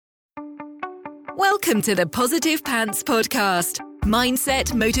Welcome to the Positive Pants Podcast.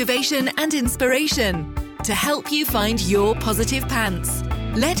 Mindset, motivation and inspiration to help you find your positive pants.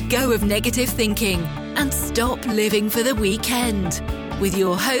 Let go of negative thinking and stop living for the weekend. With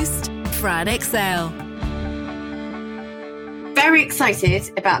your host, Fran Excel. Very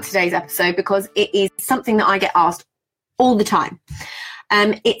excited about today's episode because it is something that I get asked all the time.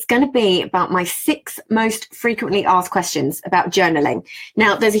 It's going to be about my 6 most frequently asked questions about journaling.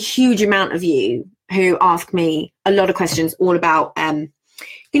 Now, there's a huge amount of you who ask me a lot of questions all about,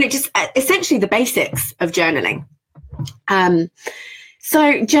 just essentially the basics of journaling.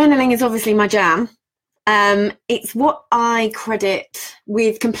 So journaling is obviously my jam. It's what I credit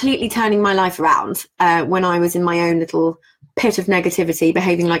with completely turning my life around when I was in my own little pit of negativity,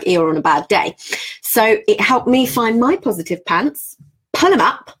 behaving like Eeyore on a bad day. So it helped me find my positive pants, pull them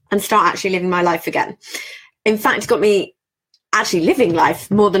up and start actually living my life again. In fact, it got me actually living life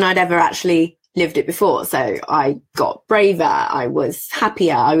more than I'd ever actually lived it before. So I got braver, I was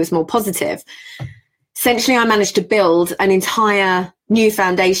happier, I was more positive. Essentially, I managed to build an entire new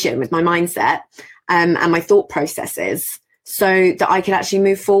foundation with my mindset and my thought processes so that I could actually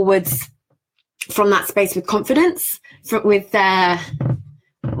move forwards from that space with confidence, with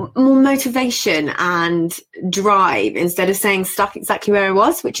more motivation and drive instead of saying stuck exactly where I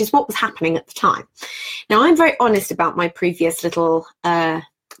was, which is what was happening at the time. Now, I'm very honest about my previous little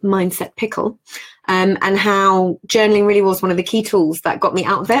mindset pickle and how journaling really was one of the key tools that got me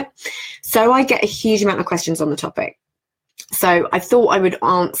out of it. So I get a huge amount of questions on the topic. So I thought I would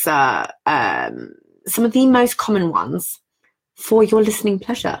answer some of the most common ones for your listening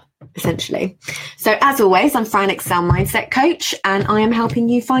pleasure, essentially. So as always, I'm Fran Excel Mindset Coach, and I am helping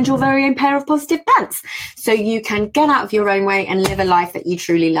you find your very own pair of positive pants so you can get out of your own way and live a life that you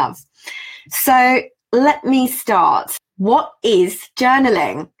truly love. So let me start. What is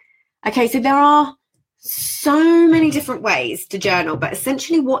journaling? Okay, so there are so many different ways to journal, but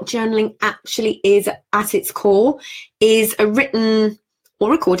essentially what journaling actually is at its core is a written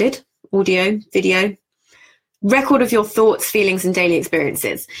or recorded audio, video, record of your thoughts, feelings, and daily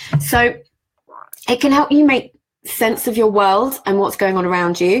experiences. So it can help you make sense of your world and what's going on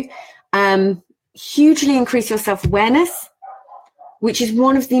around you, hugely increase your self-awareness, which is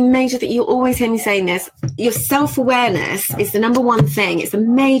one of the major that you'll always hear me saying this. Your self-awareness is the number one thing. It's a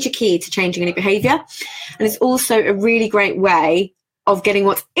major key to changing any behavior. And it's also a really great way of getting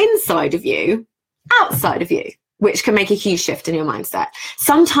what's inside of you outside of you, which can make a huge shift in your mindset.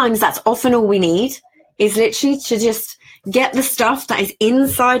 Sometimes that's often all we need, is literally to just get the stuff that is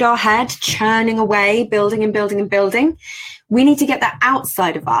inside our head churning away, building and building and building. We need to get that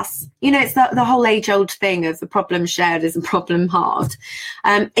outside of us. It's the whole age-old thing of the problem shared is a problem halved.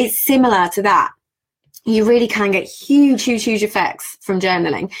 It's similar to that. You really can get huge, huge, huge effects from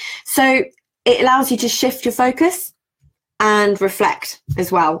journaling. So it allows you to shift your focus and reflect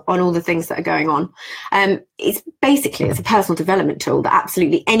as well on all the things that are going on. It's a personal development tool that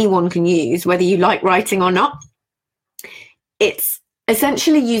absolutely anyone can use, whether you like writing or not. It's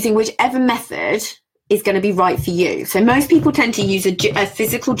essentially using whichever method is going to be right for you. So most people tend to use a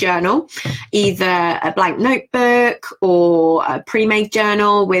physical journal, either a blank notebook or a pre-made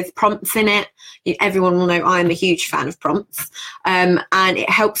journal with prompts in it. Everyone will know I'm a huge fan of prompts. And it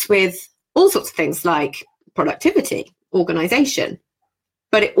helps with all sorts of things like productivity, organization,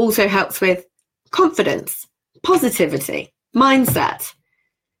 but it also helps with confidence, positivity, mindset,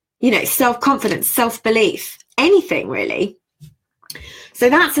 self-confidence, self-belief, anything really. So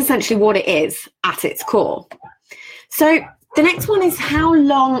that's essentially what it is at its core. So the next one is, how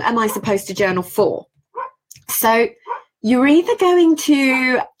long am I supposed to journal for? So you're either going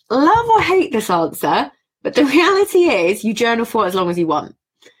to love or hate this answer, but the reality is you journal for as long as you want.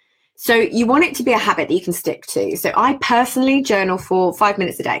 So you want it to be a habit that you can stick to. So I personally journal for 5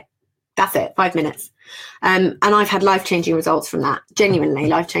 minutes a day. That's it, 5 minutes. And I've had life-changing results from that, genuinely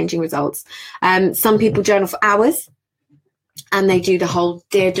life-changing results. Some people journal for hours and they do the whole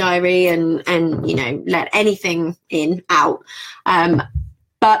Dear Diary and let anything out.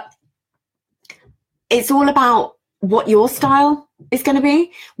 But it's all about what your style is going to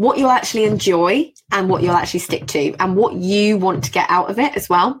be, what you'll actually enjoy and what you'll actually stick to and what you want to get out of it as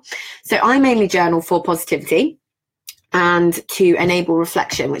well. So I mainly journal for positivity and to enable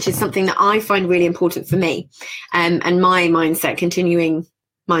reflection, which is something that I find really important for me and my mindset, continuing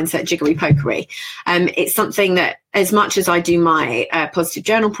mindset, jiggery, pokery. It's something that, as much as I do my positive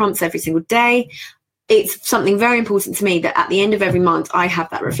journal prompts every single day, it's something very important to me that at the end of every month, I have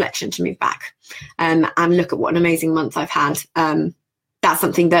that reflection to move back and look at what an amazing month I've had. That's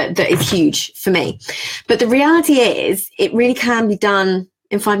something that is huge for me. But the reality is it really can be done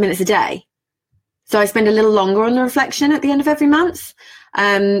in 5 minutes a day. So I spend a little longer on the reflection at the end of every month.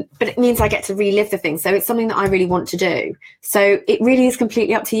 But it means I get to relive the thing. So it's something that I really want to do. So it really is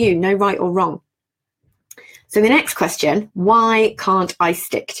completely up to you. No right or wrong. So the next question, why can't I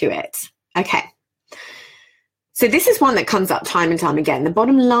stick to it? Okay. So this is one that comes up time and time again. The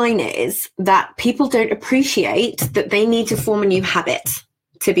bottom line is that people don't appreciate that they need to form a new habit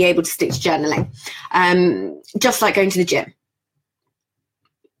to be able to stick to journaling. Just like going to the gym.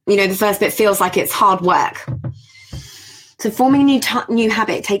 You know, the first bit feels like it's hard work. So forming a new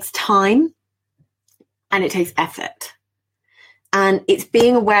habit takes time and it takes effort. And it's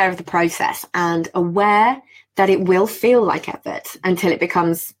being aware of the process and aware that it will feel like effort until it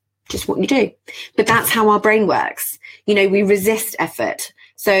becomes just what you do. But that's how our brain works. You know, we resist effort.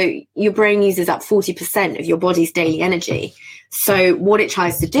 So your brain uses up 40% of your body's daily energy. So what it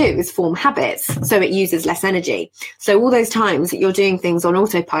tries to do is form habits. So it uses less energy. So all those times that you're doing things on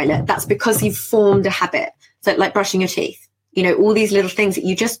autopilot, that's because you've formed a habit. So like brushing your teeth, you know, all these little things that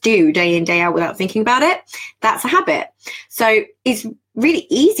you just do day in, day out without thinking about it, that's a habit. So it's really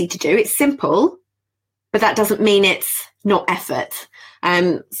easy to do. It's simple, but that doesn't mean it's not effort.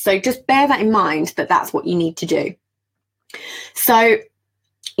 So just bear that in mind, that that's what you need to do. So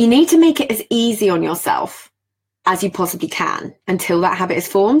you need to make it as easy on yourself as you possibly can until that habit is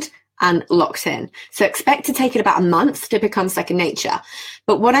formed and locked in. So expect to take it about a month to become second nature.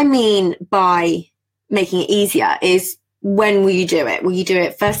 But what I mean by making it easier is, when will you do it? Will you do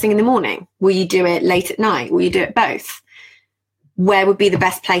it first thing in the morning? Will you do it late at night? Will you do it both? Where would be the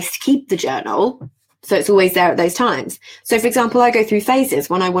best place to keep the journal so it's always there at those times? So, for example, I go through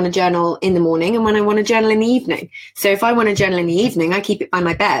phases when I want to journal in the morning and when I want to journal in the evening. So if I want to journal in the evening, I keep it by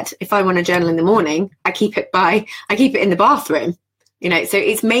my bed. If I want to journal in the morning, I keep it in the bathroom. You know, so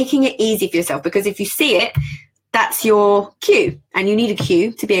it's making it easy for yourself, because if you see it, that's your cue, and you need a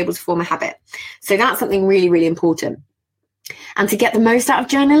cue to be able to form a habit. So that's something really, really important. And to get the most out of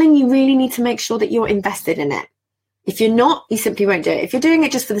journaling, you really need to make sure that you're invested in it. If you're not, you simply won't do it. If you're doing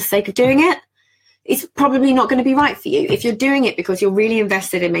it just for the sake of doing it, it's probably not going to be right for you. If you're doing it because you're really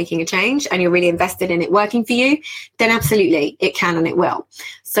invested in making a change and you're really invested in it working for you, then absolutely it can and it will.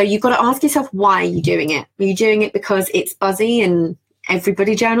 So you've got to ask yourself, why are you doing it? Are you doing it because it's buzzy and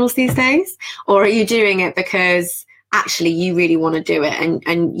everybody journals these days? Or are you doing it because actually you really want to do it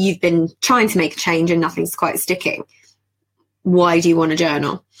and you've been trying to make a change and nothing's quite sticking? Why do you want to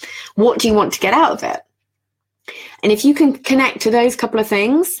journal? What do you want to get out of it? And if you can connect to those couple of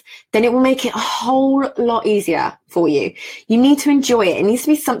things, then it will make it a whole lot easier for you. You need to enjoy it. It needs to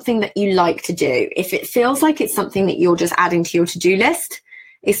be something that you like to do. If it feels like it's something that you're just adding to your to-do list,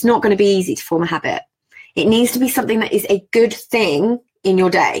 it's not going to be easy to form a habit. It needs to be something that is a good thing in your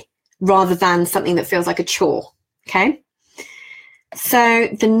day, rather than something that feels like a chore. Okay? So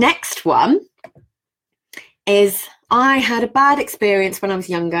the next one is, I had a bad experience when I was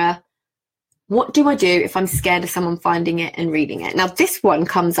younger. What do I do if I'm scared of someone finding it and reading it? Now, this one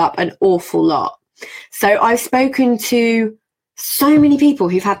comes up an awful lot. So I've spoken to so many people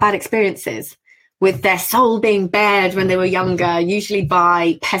who've had bad experiences with their soul being bared when they were younger, usually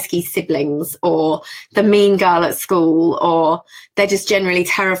by pesky siblings or the mean girl at school, or they're just generally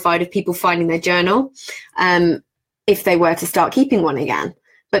terrified of people finding their journal if they were to start keeping one again.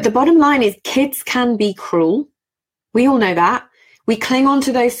 But the bottom line is, kids can be cruel. We all know that. We cling on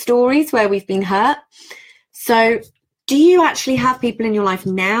to those stories where we've been hurt. So do you actually have people in your life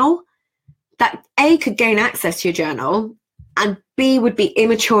now that A, could gain access to your journal, and B, would be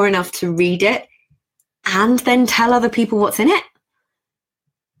immature enough to read it and then tell other people what's in it?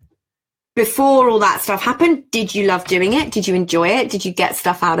 Before all that stuff happened, did you love doing it? Did you enjoy it? Did you get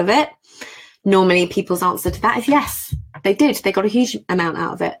stuff out of it? Normally people's answer to that is yes, they did. They got a huge amount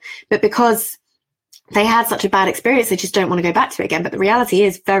out of it. But because they had such a bad experience, they just don't want to go back to it again. But the reality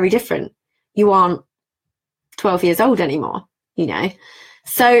is very different. You aren't 12 years old anymore, you know.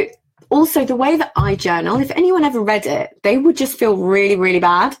 So also the way that I journal, if anyone ever read it, they would just feel really, really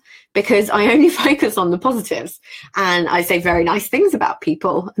bad, because I only focus on the positives and I say very nice things about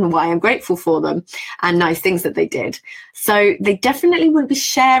people and why I'm grateful for them and nice things that they did. So they definitely wouldn't be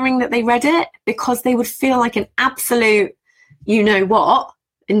sharing that they read it, because they would feel like an absolute, you know what,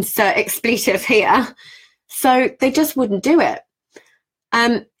 insert expletive here. So they just wouldn't do it.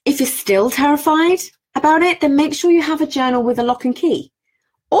 If you're still terrified about it, then make sure you have a journal with a lock and key.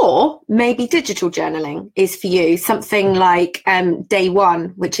 Or maybe digital journaling is for you, something like Day One,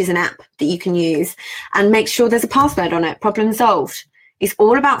 which is an app that you can use, and make sure there's a password on it. Problem solved. It's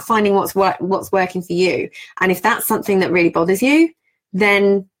all about finding what's working for you. And if that's something that really bothers you,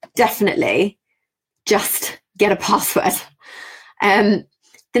 then definitely just get a password.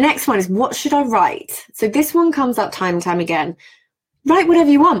 The next one is, what should I write? So this one comes up time and time again. Write whatever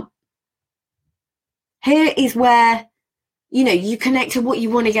you want. Here is where, you connect to what you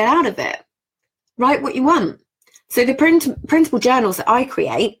want to get out of it. Write what you want. So the printable journals that I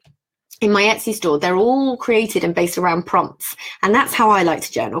create in my Etsy store, they're all created and based around prompts. And that's how I like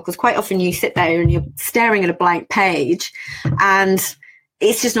to journal, because quite often you sit there and you're staring at a blank page and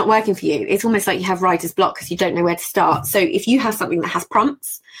it's just not working for you. It's almost like you have writer's block because you don't know where to start. So if you have something that has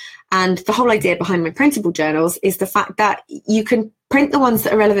prompts, and the whole idea behind my printable journals is the fact that you can print the ones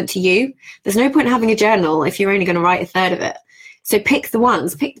that are relevant to you. There's no point in having a journal if you're only going to write a third of it. So pick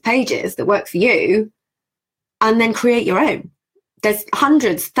the pages that work for you, and then create your own. There's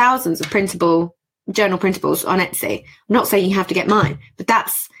hundreds, thousands of journal printables on Etsy. I'm not saying you have to get mine, but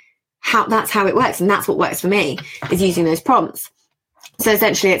that's how it works. And that's what works for me, is using those prompts. So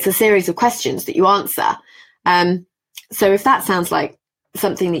essentially it's a series of questions that you answer. So if that sounds like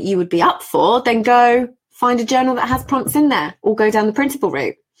something that you would be up for, then go find a journal that has prompts in there, or go down the printable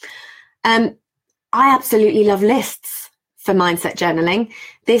route. I absolutely love lists for mindset journaling.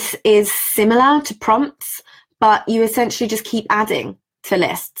 This is similar to prompts, but you essentially just keep adding to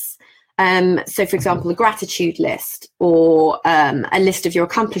lists. So for example, a gratitude list, or a list of your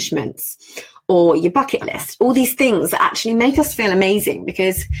accomplishments, or your bucket list, all these things that actually make us feel amazing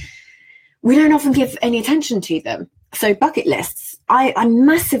because we don't often give any attention to them. So bucket lists, I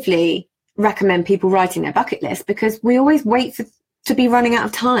massively recommend people writing their bucket list, because we always wait to be running out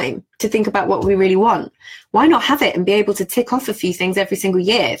of time to think about what we really want. Why not have it and be able to tick off a few things every single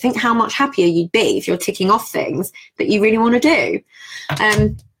year? Think how much happier you'd be if you're ticking off things that you really want to do,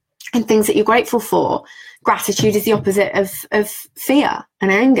 and things that you're grateful for. Gratitude is the opposite of fear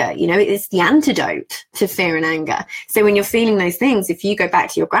and anger. It's the antidote to fear and anger. So when you're feeling those things, if you go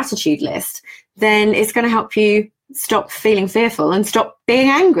back to your gratitude list, then it's going to help you stop feeling fearful and stop being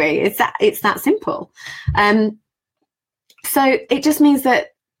angry. It's that simple. So it just means that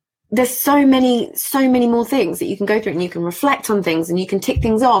there's so many more things that you can go through, and you can reflect on things, and you can tick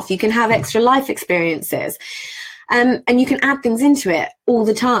things off. You can have extra life experiences, and you can add things into it all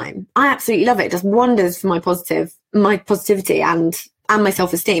the time. I absolutely love it. It does wonders for my positivity and my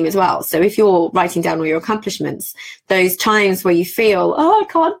self-esteem as well. So if you're writing down all your accomplishments, those times where you feel, I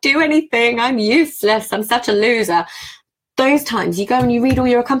can't do anything, I'm useless, I'm such a loser, those times you go and you read all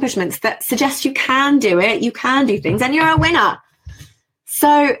your accomplishments that suggest you can do it, you can do things, and you're a winner.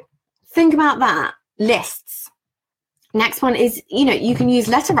 So think about that. Lists. Next one is, you can use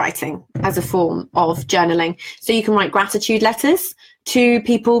letter writing as a form of journaling. So you can write gratitude letters to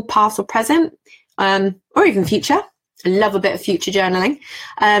people past or present, or even future. I love a bit of future journaling.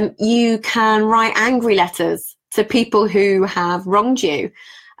 You can write angry letters to people who have wronged you.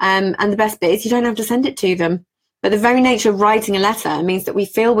 And the best bit is you don't have to send it to them. But the very nature of writing a letter means that we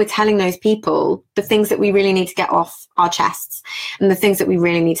feel we're telling those people the things that we really need to get off our chests, and the things that we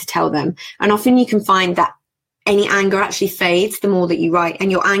really need to tell them. And often you can find that any anger actually fades the more that you write,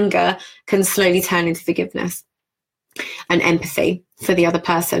 and your anger can slowly turn into forgiveness and empathy for the other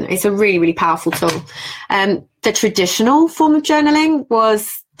person. It's a really, really powerful tool. The traditional form of journaling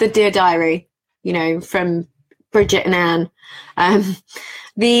was the Dear Diary, from Bridget and Anne.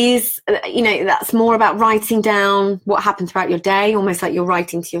 That's more about writing down what happened throughout your day, almost like you're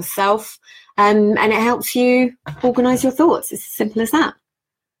writing to yourself. And it helps you organize your thoughts. It's as simple as that.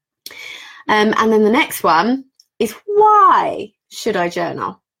 And then the next one is, why should I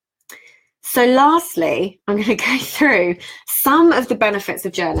journal? So lastly, I'm going to go through some of the benefits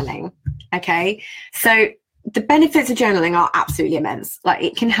of journaling. Okay. So the benefits of journaling are absolutely immense. Like,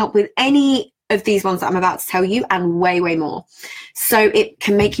 it can help with any of these ones that I'm about to tell you, and way, way more. So it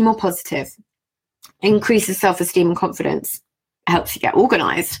can make you more positive, increases self-esteem and confidence, helps you get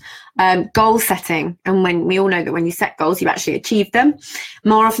organized, goal setting. And when we all know that when you set goals, you actually achieve them.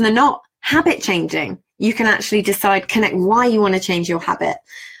 More often than not, habit changing. You can actually connect why you want to change your habit,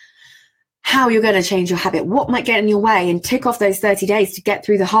 how you're going to change your habit, what might get in your way, and tick off those 30 days to get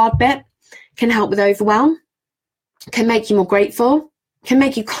through the hard bit. Can help with overwhelm, can make you more grateful, can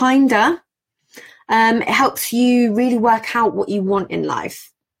make you kinder. It helps you really work out what you want in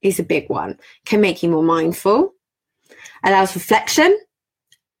life, is a big one. Can make you more mindful, allows reflection.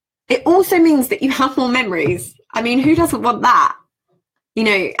 It also means that you have more memories. I mean, who doesn't want that?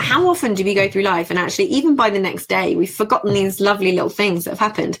 How often do we go through life and actually, even by the next day, we've forgotten these lovely little things that have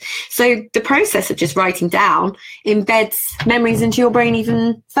happened? So the process of just writing down embeds memories into your brain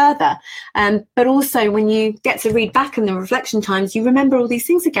even further. But also when you get to read back in the reflection times, you remember all these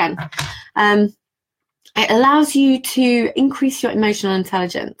things again. It allows you to increase your emotional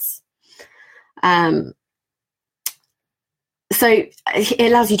intelligence. So So it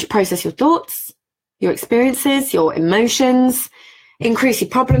allows you to process your thoughts, your experiences, your emotions, increase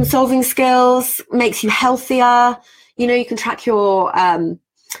your problem solving skills, makes you healthier. You know, you can track your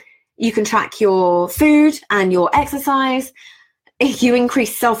food and your exercise. You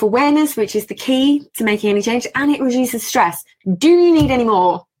increase self-awareness, which is the key to making any change, and it reduces stress. Do you need any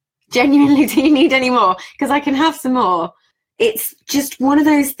more? Genuinely, do you need any more? Because I can have some more. It's just one of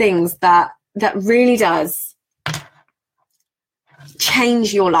those things that really does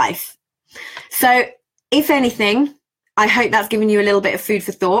change your life. So if anything, I hope that's given you a little bit of food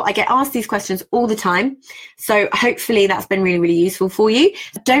for thought. I get asked these questions all the time. So hopefully that's been really, really useful for you.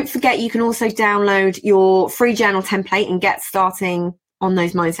 Don't forget, you can also download your free journal template and get starting on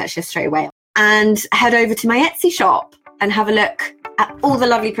those mindset shifts straight away. And head over to my Etsy shop and have a look at all the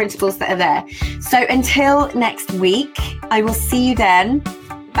lovely printables that are there. So until next week, I will see you then.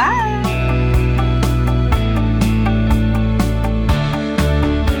 Bye.